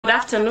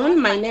afternoon.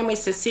 My name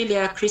is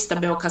Cecilia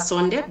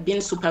Kasonde,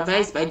 being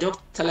supervised by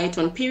Dr.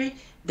 Lighton Phiri.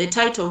 The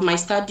title of my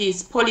study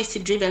is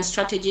Policy-Driven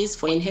Strategies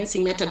for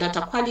Enhancing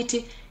Metadata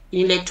Quality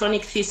in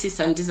Electronic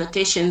Theses and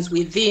Dissertations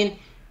within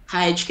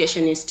Higher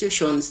Education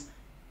Institutions.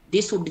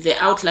 This will be the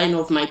outline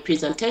of my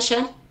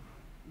presentation.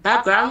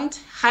 Background: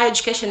 higher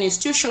education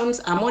institutions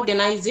are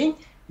modernizing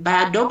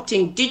by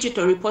adopting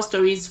digital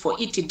repositories for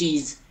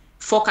ETDs,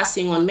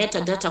 focusing on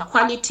metadata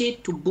quality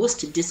to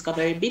boost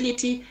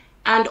discoverability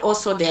and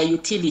also their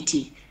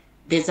utility.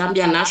 The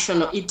Zambia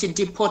National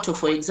ETD portal,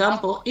 for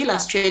example,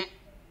 illustrates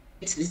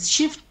this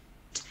shift,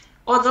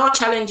 although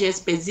challenges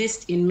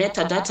persist in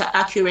metadata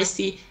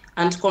accuracy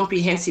and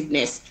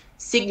comprehensiveness,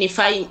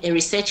 signifying a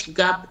research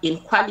gap in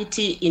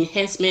quality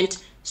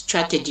enhancement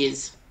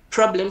strategies.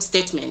 Problem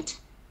statement: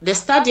 the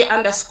study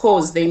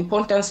underscores the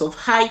importance of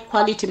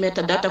high-quality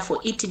metadata for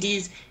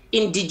ETDs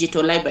in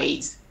digital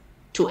libraries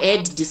to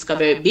aid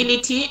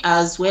discoverability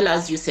as well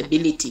as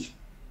usability.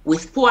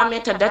 With poor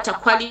metadata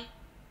quality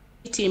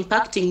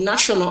impacting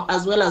national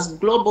as well as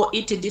global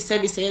ETD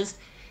services,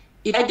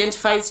 it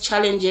identifies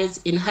challenges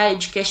in higher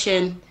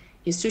education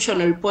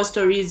institutional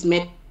repositories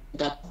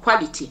metadata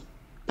quality,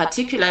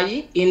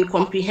 particularly in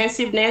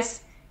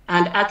comprehensiveness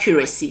and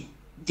accuracy.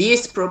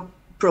 This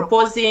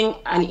proposing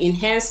an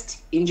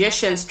enhanced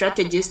ingestion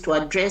strategies to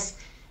address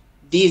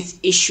these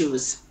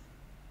issues.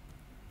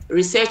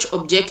 Research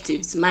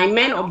objectives. My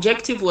main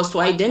objective was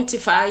to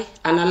identify,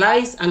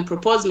 analyze, and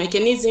propose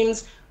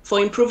mechanisms for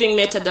improving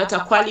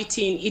metadata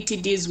quality in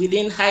ETDs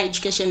within higher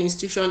education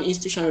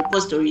institutional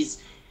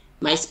repositories.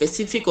 My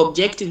specific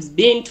objectives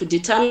being to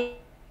determine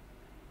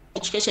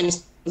education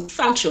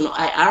functional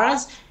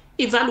IRs,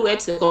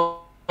 evaluate the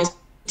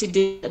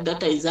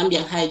data in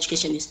Zambian higher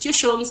education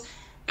institutions,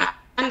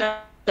 and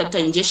data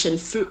ingestion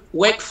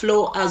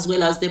workflow, as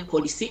well as the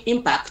policy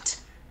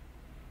impact.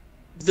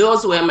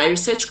 Those were my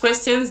research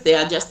questions. They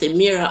are just a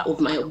mirror of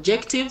my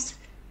objectives.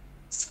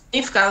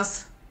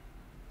 Significance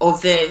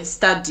of the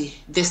study.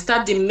 The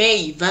study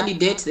may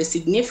validate the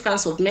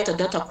significance of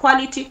metadata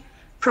quality,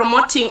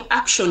 promoting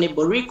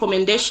actionable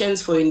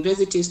recommendations for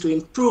universities to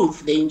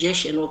improve the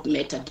ingestion of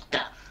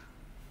metadata.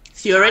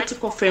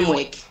 Theoretical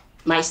framework.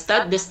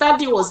 The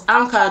study was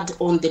anchored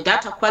on the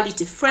data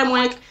quality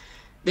framework.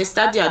 The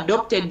study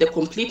adopted the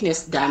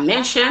completeness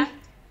dimension.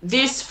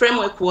 This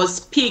framework was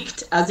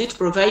picked as it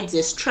provides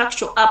a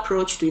structural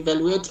approach to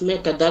evaluate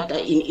metadata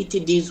in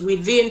ETDs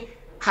within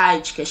higher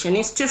education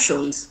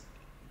institutions.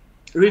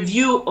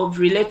 Review of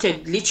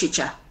related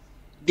literature.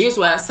 These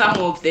were some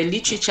of the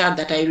literature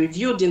that I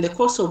reviewed in the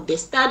course of the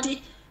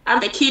study,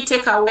 and the key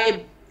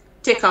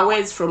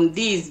takeaways from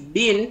these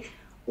being,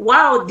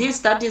 while these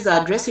studies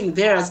are addressing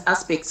various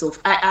aspects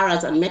of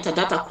IRs and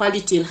metadata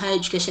quality in higher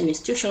education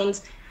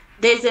institutions,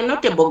 there is a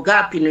notable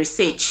gap in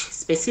research,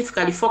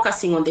 specifically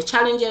focusing on the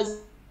challenges and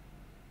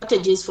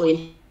strategies for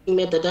enhancing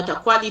metadata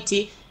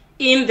quality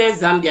in the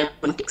Zambian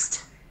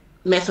context.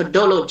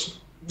 Methodology.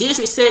 This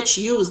research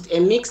used a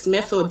mixed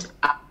method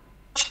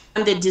approach,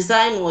 and the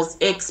design was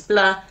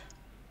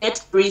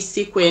explanatory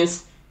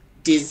sequence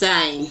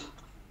design.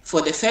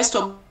 For the first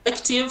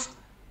objective,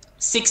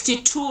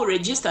 62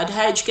 registered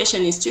higher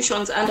education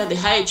institutions under the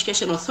Higher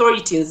Education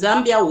Authority in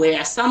Zambia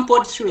were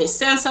sampled through a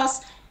census,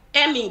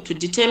 aiming to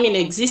determine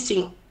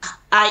existing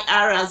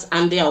IRs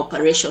and their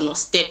operational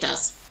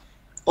status.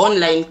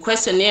 Online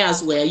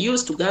questionnaires were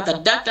used to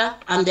gather data,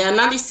 and the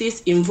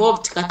analysis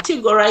involved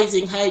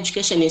categorizing higher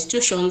education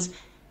institutions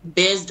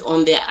based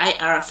on their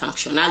IR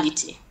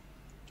functionality.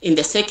 In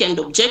the second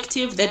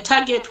objective, the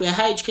target were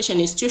higher education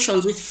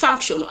institutions with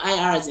functional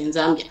IRs in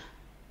Zambia,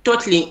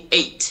 totaling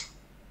 8.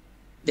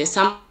 The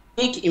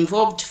sampling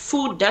involved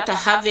full data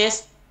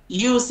harvest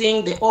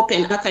using the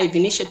Open Archive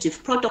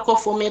Initiative protocol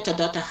for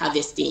metadata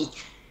harvesting.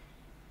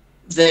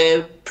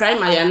 The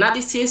primary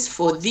analysis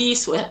for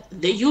these were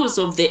the use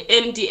of the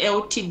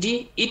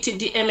NDLTD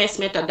ETD-ms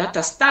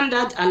metadata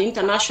standard, an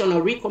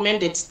international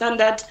recommended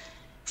standard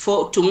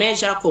to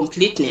measure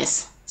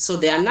completeness. So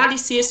the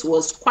analysis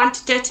was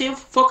quantitative,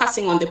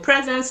 focusing on the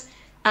presence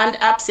and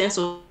absence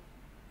of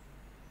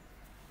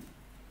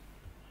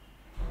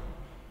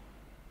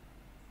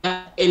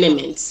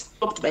elements.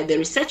 By the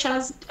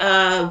researchers,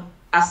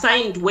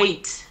 assigned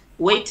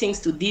weightings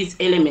to these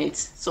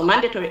elements. So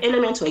mandatory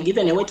elements were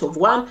given a weight of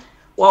 1,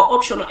 while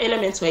optional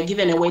elements were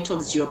given a weight of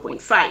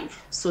 0.5.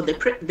 So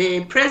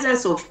the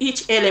presence of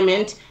each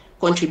element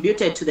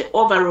contributed to the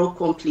overall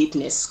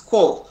completeness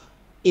score.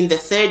 In the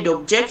third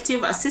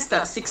objective,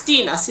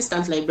 16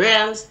 assistant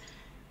librarians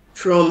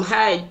from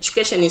higher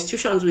education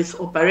institutions with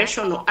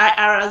operational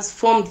IRs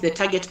formed the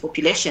target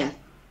population,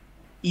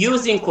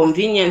 using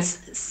convenience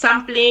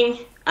sampling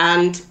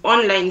and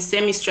online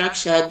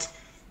semi-structured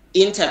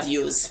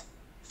interviews.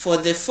 For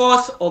the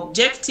fourth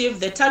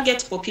objective, the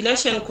target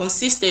population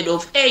consisted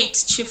of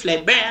 8 chief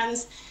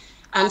librarians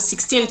and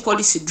 16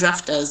 policy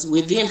drafters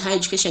within higher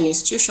education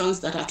institutions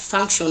that had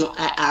functional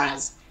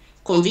IRs.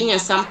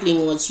 Convenience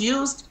sampling was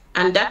used,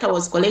 and data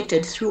was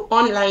collected through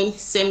online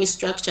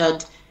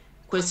semi-structured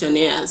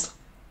questionnaires.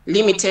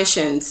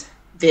 Limitations.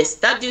 The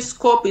study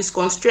scope is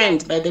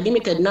constrained by the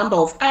limited number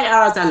of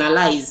IRs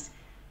analyzed,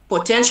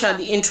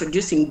 potentially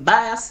introducing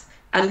bias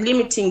and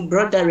limiting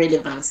broader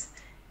relevance.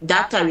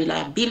 Data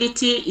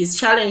reliability is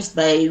challenged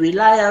by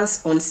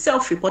reliance on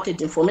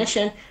self-reported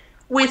information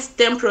with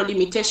temporal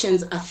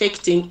limitations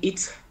affecting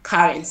its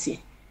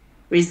currency.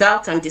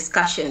 Results and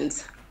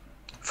discussions.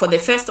 For the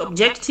first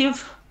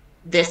objective,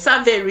 the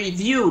survey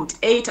reviewed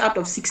 8 out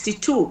of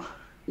 62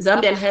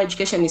 Zambian higher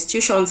education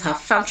institutions have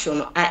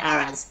functional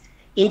IRs,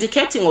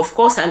 indicating, of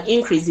course, an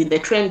increase in the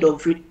trend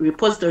of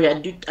repository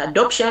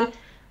adoption,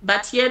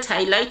 but yet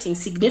highlighting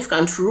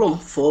significant room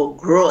for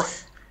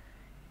growth.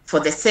 For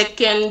the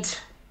second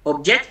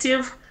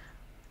objective,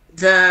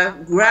 the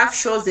graph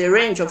shows a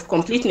range of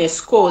completeness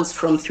scores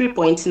from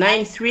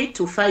 3.93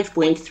 to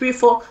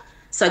 5.34,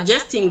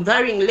 suggesting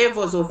varying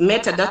levels of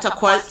metadata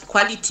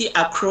quality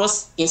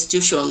across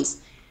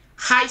institutions.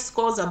 High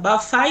scores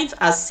above 5,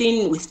 as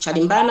seen with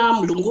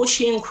Chalimbana,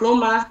 Mlungushi,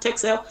 Nkrumah,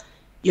 Texel,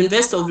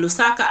 University of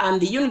Lusaka, and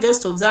the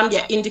University of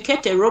Zambia,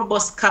 indicate a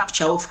robust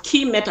capture of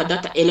key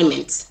metadata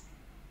elements.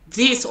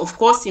 This, of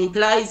course,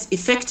 implies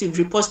effective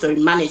repository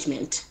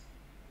management.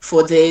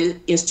 For the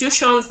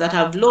institutions that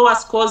have lower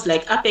scores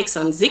like Apex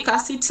and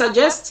ZCAS, it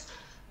suggests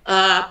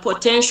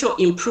potential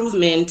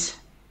improvement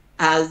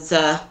as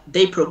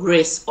they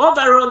progress.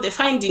 Overall, the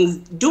findings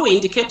do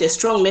indicate a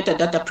strong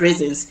metadata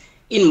presence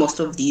in most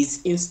of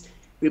these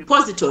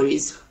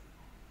repositories.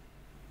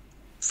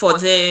 For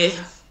the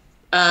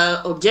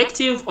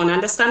objective on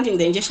understanding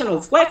the ingestion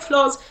of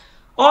workflows,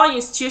 all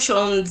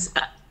institutions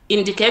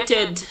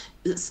indicated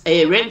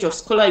a range of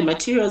scholarly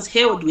materials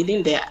held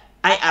within their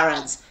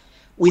IRs,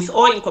 with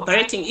all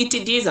incorporating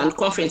ETDs and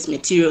conference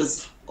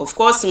materials. Of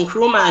course,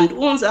 Nkrumah and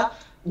Unza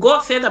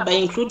go further by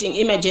including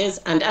images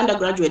and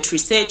undergraduate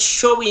research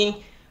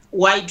showing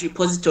wide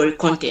repository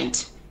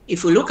content.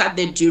 If we look at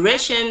the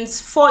durations,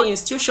 4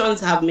 institutions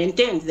have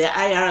maintained their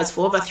IRs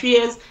for over 3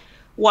 years,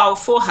 while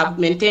 4 have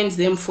maintained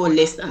them for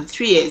less than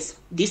 3 years.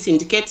 This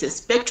indicates a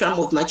spectrum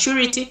of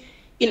maturity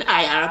in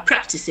IR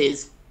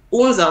practices.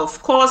 Unza,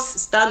 of course,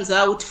 stands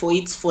out for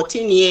its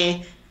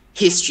 14-year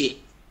history.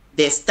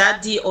 The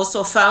study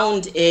also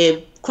found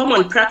a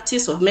common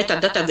practice of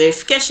metadata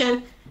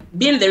verification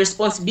being the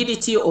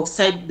responsibility of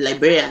site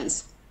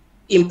librarians.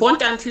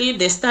 Importantly,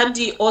 the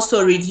study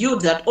also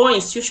reviewed that all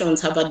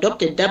institutions have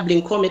adopted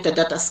Dublin Core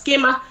Metadata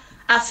Schema,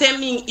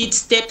 affirming its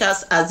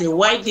status as a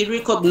widely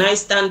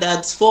recognized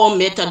standard for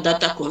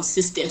metadata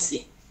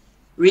consistency.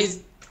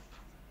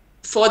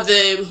 For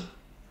the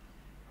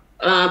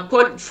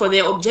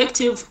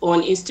objective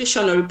on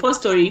institutional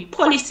repository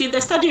policy,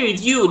 the study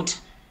reviewed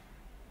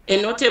a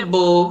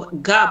notable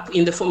gap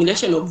in the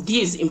formulation of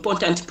these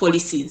important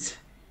policies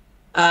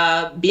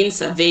being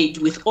surveyed,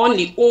 with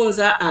only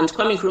Unza and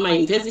Kwame Nkrumah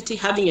University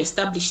having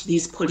established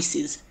these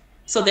policies.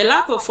 So the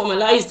lack of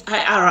formalized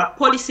IR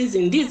policies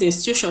in these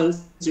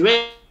institutions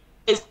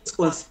raised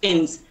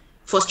concerns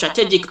for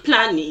strategic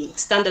planning,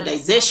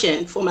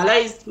 standardization,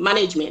 formalized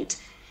management,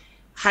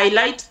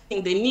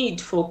 highlighting the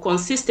need for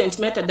consistent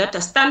metadata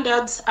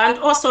standards, and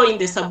also in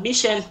the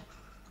submission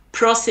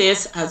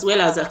process, as well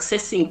as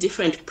accessing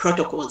different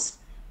protocols.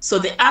 So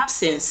the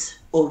absence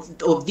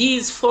of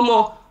these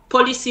formal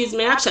policies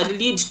may actually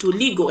lead to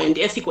legal and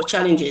ethical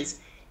challenges,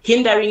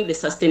 hindering the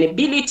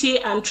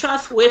sustainability and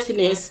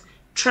trustworthiness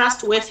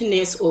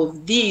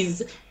of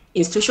these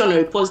institutional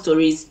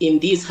repositories in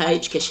these higher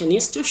education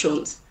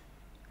institutions.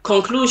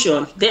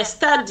 Conclusion: the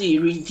study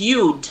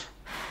reviewed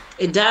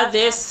a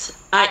diverse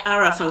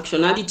IR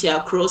functionality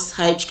across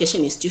higher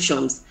education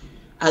institutions,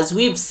 as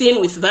we've seen,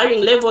 with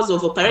varying levels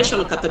of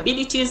operational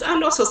capabilities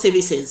and also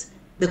services.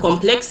 The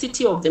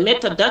complexity of the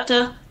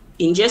metadata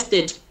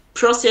ingested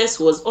process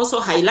was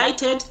also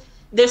highlighted.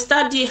 The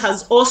study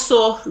has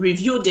also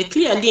reviewed a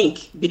clear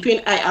link between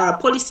IR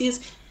policies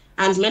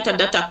and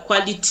metadata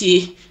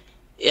quality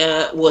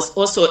was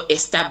also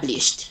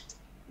established.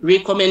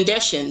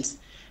 Recommendations: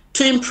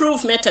 to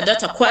improve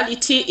metadata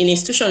quality in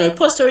institutional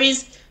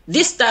repositories,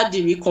 this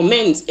study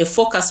recommends a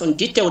focus on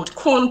detailed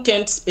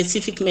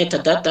content-specific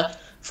metadata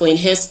for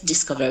enhanced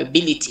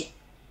discoverability.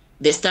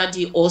 The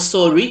study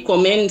also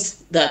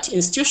recommends that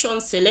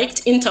institutions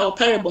select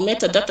interoperable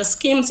metadata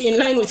schemes in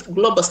line with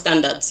global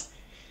standards.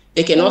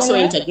 They can also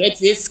integrate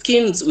these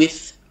schemes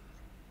with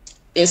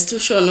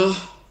institutional.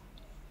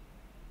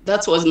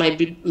 That was my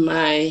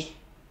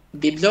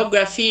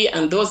bibliography,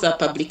 and those are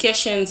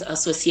publications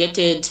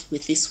associated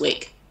with this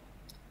work.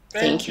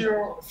 Thank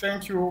you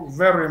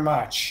very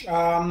much.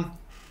 I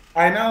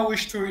now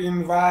wish to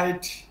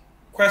invite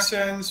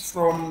questions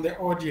from the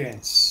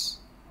audience.